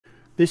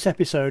This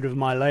episode of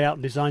my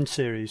layout design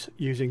series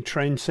using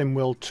Train Sim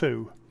World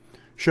 2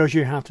 shows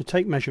you how to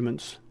take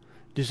measurements,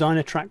 design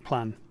a track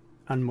plan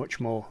and much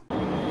more.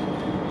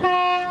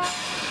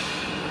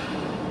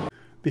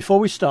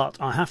 Before we start,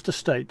 I have to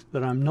state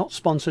that I'm not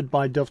sponsored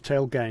by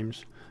Dovetail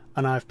Games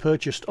and I have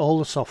purchased all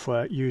the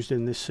software used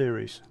in this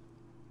series.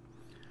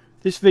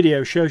 This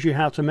video shows you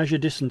how to measure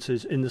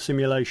distances in the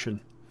simulation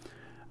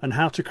and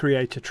how to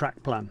create a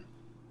track plan.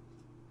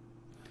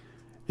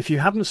 If you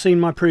haven't seen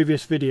my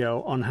previous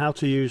video on how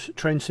to use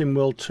Train Sim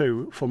World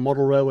 2 for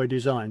model railway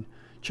design,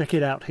 check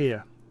it out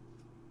here.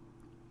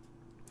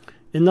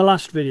 In the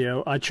last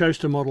video I chose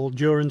to model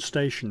Durand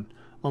Station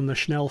on the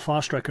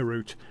Schnell-Fahrstrecke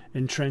route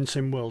in Train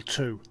Sim World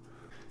 2.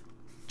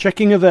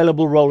 Checking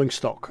available rolling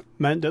stock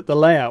meant that the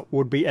layout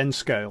would be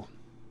N-scale.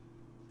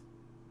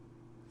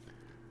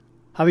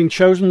 Having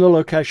chosen the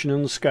location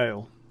and the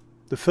scale,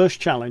 the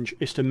first challenge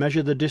is to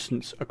measure the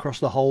distance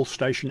across the whole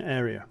station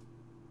area.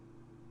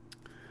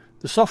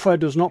 The software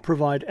does not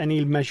provide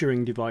any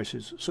measuring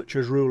devices such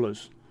as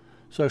rulers,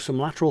 so some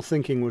lateral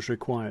thinking was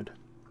required.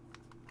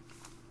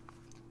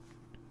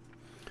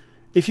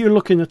 If you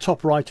look in the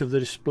top right of the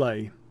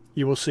display,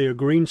 you will see a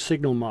green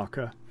signal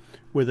marker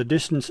with a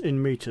distance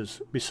in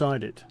meters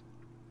beside it.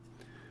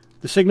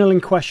 The signal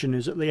in question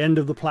is at the end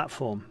of the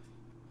platform.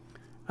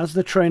 As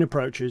the train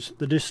approaches,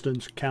 the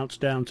distance counts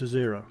down to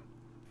 0.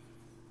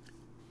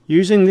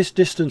 Using this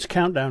distance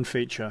countdown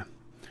feature,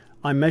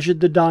 I measured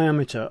the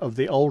diameter of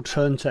the old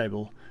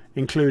turntable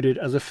included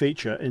as a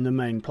feature in the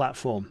main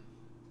platform.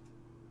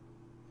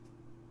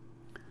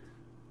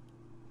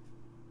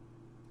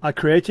 I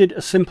created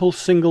a simple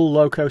single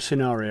loco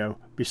scenario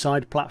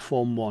beside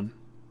platform 1.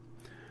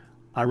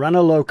 I ran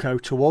a loco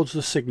towards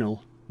the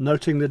signal,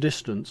 noting the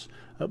distance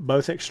at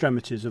both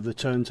extremities of the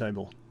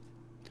turntable.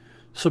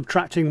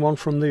 Subtracting one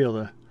from the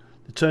other,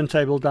 the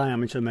turntable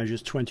diameter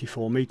measures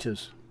 24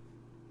 meters.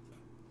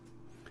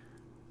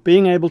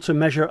 Being able to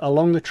measure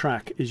along the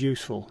track is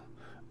useful,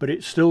 but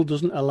it still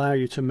doesn't allow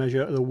you to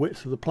measure the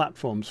width of the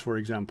platforms, for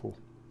example.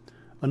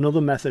 Another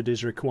method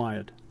is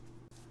required.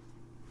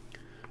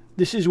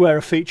 This is where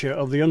a feature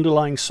of the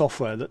underlying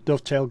software that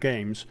Dovetail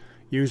Games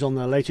use on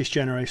their latest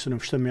generation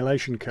of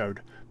simulation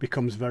code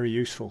becomes very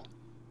useful.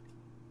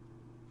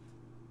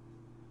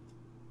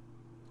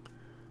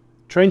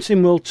 Train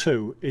Sim World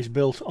 2 is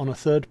built on a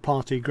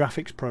third-party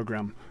graphics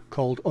program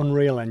called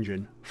Unreal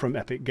Engine from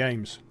Epic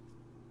Games.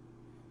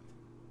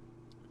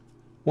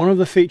 One of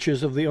the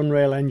features of the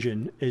Unreal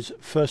Engine is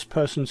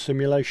first-person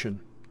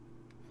simulation.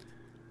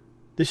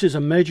 This is a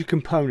major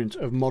component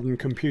of modern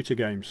computer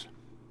games.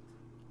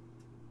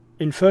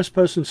 In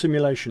first-person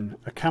simulation,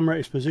 a camera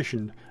is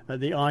positioned at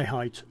the eye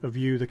height of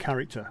you, the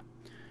character.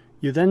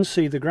 You then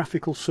see the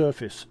graphical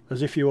surface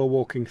as if you are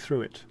walking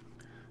through it.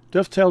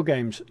 Dovetail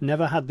Games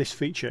never had this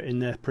feature in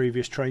their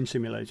previous train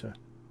simulator,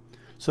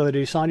 so they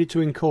decided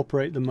to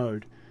incorporate the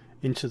mode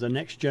into the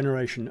next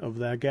generation of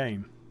their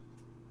game.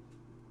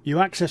 You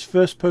access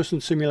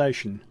first-person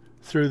simulation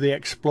through the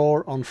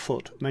Explore on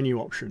Foot menu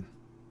option.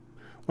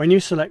 When you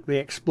select the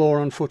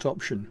Explore on Foot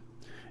option,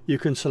 you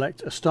can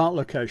select a start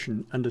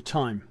location and a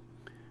time.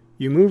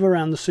 You move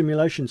around the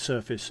simulation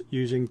surface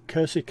using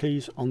cursor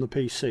keys on the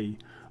PC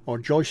or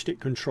joystick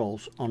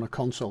controls on a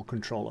console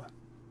controller.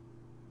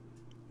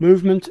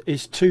 Movement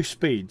is 2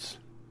 speeds,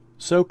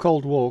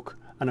 so-called walk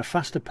and a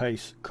faster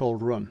pace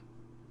called run,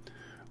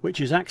 which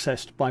is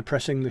accessed by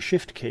pressing the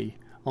Shift key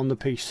on the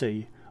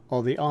PC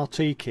or the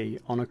RT key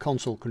on a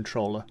console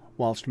controller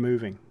whilst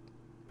moving.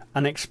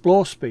 An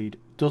explore speed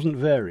doesn't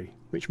vary,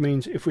 which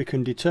means if we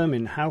can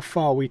determine how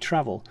far we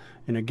travel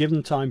in a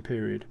given time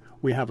period,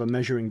 we have a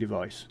measuring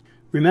device.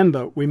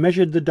 Remember, we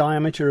measured the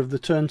diameter of the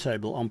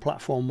turntable on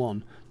platform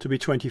 1 to be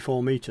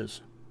 24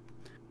 meters.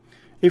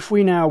 If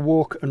we now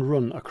walk and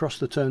run across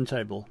the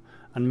turntable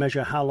and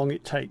measure how long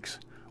it takes,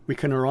 we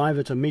can arrive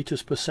at a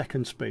meters per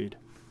second speed.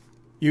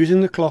 Using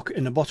the clock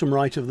in the bottom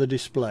right of the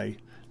display,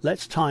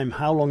 let's time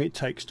how long it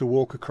takes to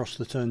walk across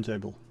the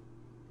turntable.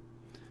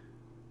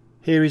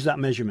 Here is that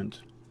measurement.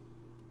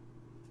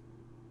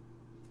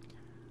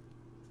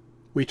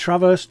 We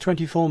traverse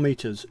 24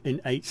 meters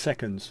in 8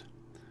 seconds,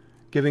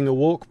 giving a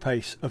walk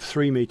pace of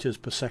 3 meters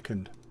per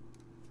second.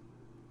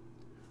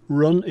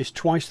 Run is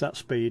twice that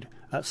speed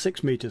at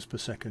 6 meters per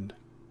second.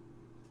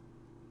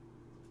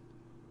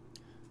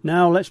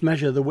 Now let's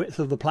measure the width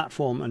of the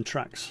platform and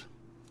tracks.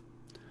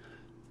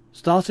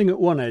 Starting at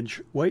one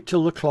edge, wait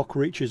till the clock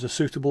reaches a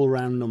suitable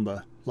round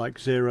number like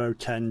 0,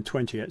 10,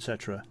 20,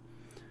 etc.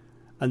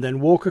 and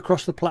then walk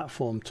across the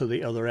platform to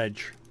the other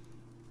edge.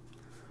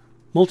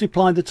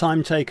 Multiply the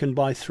time taken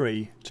by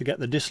 3 to get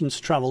the distance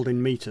travelled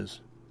in meters.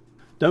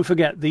 Don't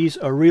forget these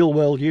are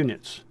real-world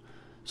units,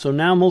 so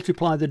now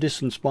multiply the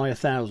distance by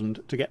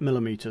 1000 to get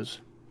millimeters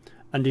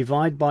and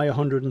divide by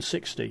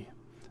 160,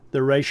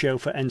 the ratio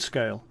for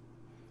N-scale,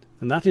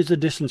 and that is the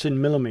distance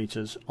in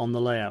millimeters on the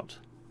layout.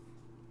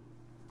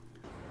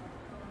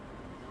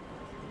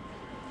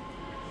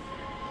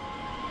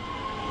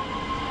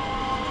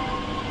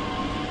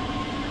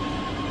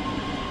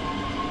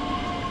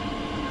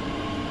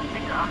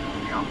 Bitte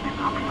achten Sie auf den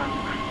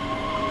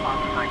Abstand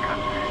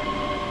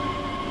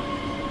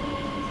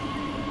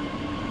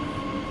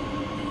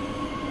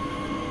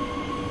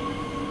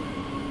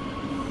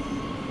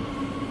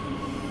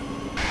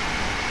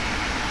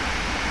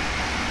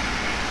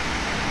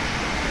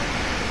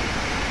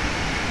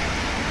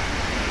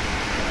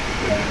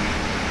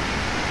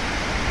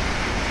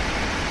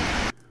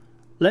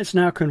Let's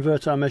now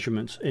convert our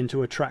measurements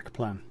into a track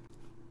plan.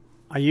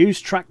 I use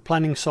track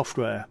planning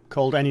software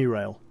called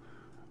AnyRail,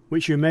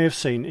 which you may have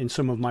seen in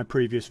some of my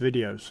previous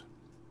videos.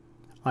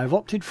 I have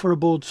opted for a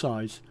board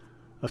size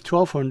of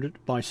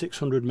 1200 by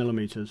 600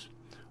 mm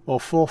or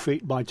 4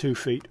 feet by 2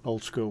 feet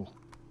old school.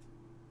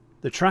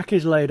 The track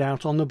is laid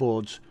out on the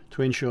boards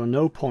to ensure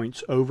no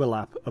points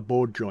overlap a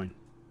board join.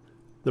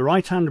 The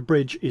right-hand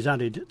bridge is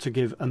added to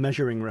give a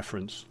measuring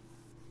reference.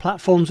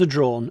 Platforms are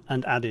drawn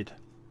and added.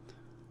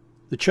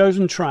 The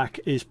chosen track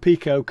is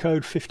Pico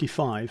Code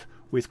 55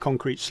 with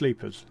concrete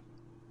sleepers.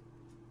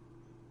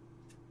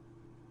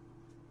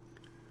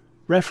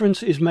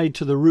 Reference is made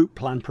to the route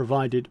plan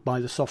provided by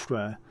the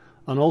software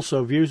and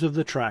also views of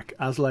the track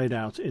as laid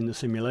out in the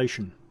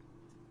simulation.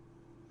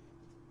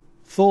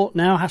 Thought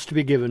now has to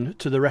be given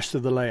to the rest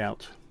of the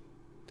layout.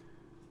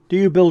 Do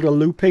you build a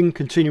looping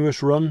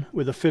continuous run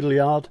with a fiddle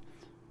yard,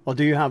 or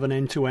do you have an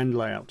end-to-end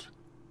layout?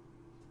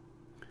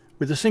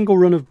 With a single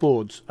run of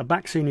boards, a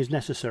back scene is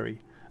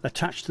necessary,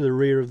 attached to the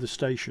rear of the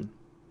station.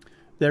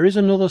 There is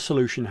another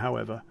solution,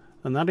 however,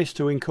 and that is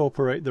to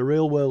incorporate the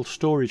real-world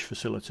storage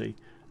facility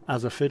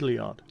as a fiddle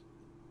yard.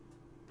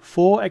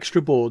 4 extra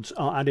boards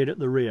are added at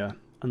the rear,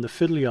 and the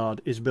fiddle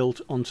yard is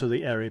built onto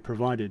the area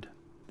provided.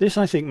 This,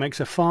 I think, makes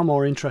a far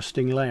more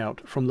interesting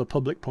layout from the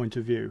public point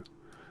of view.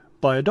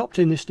 By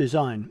adopting this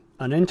design,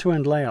 an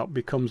end-to-end layout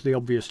becomes the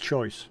obvious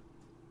choice.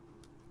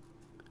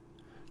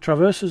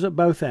 Traverses at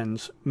both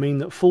ends mean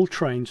that full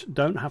trains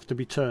don't have to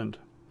be turned,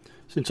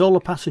 since all the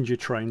passenger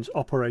trains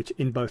operate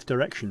in both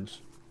directions.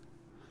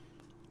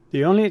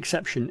 The only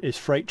exception is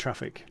freight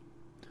traffic.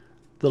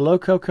 The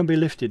loco can be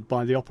lifted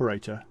by the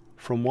operator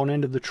from one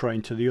end of the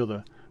train to the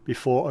other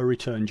before a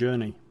return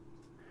journey.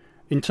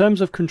 In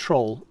terms of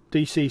control,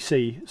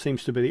 DCC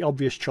seems to be the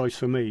obvious choice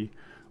for me,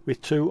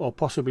 with 2 or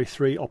possibly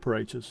 3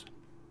 operators.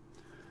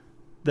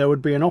 There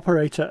would be an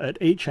operator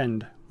at each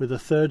end with a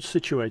third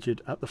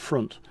situated at the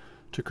front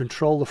to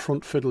control the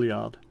front fiddle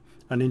yard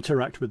and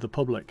interact with the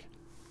public.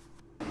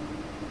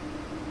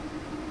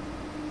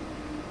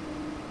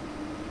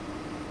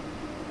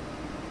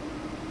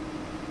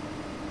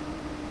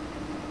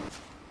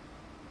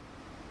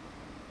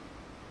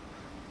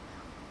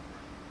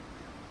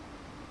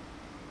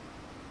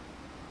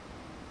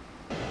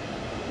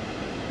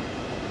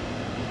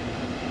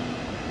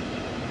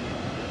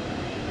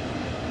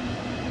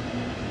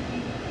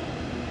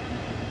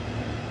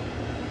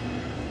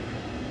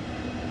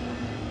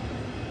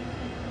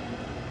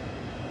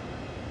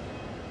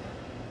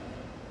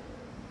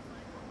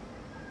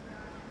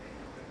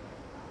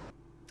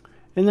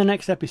 In the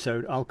next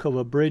episode, I'll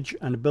cover bridge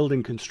and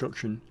building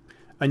construction,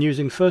 and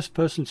using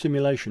first-person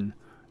simulation,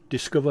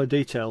 discover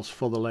details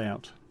for the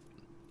layout.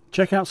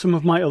 Check out some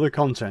of my other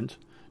content,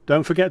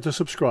 don't forget to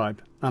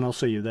subscribe, and I'll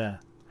see you there.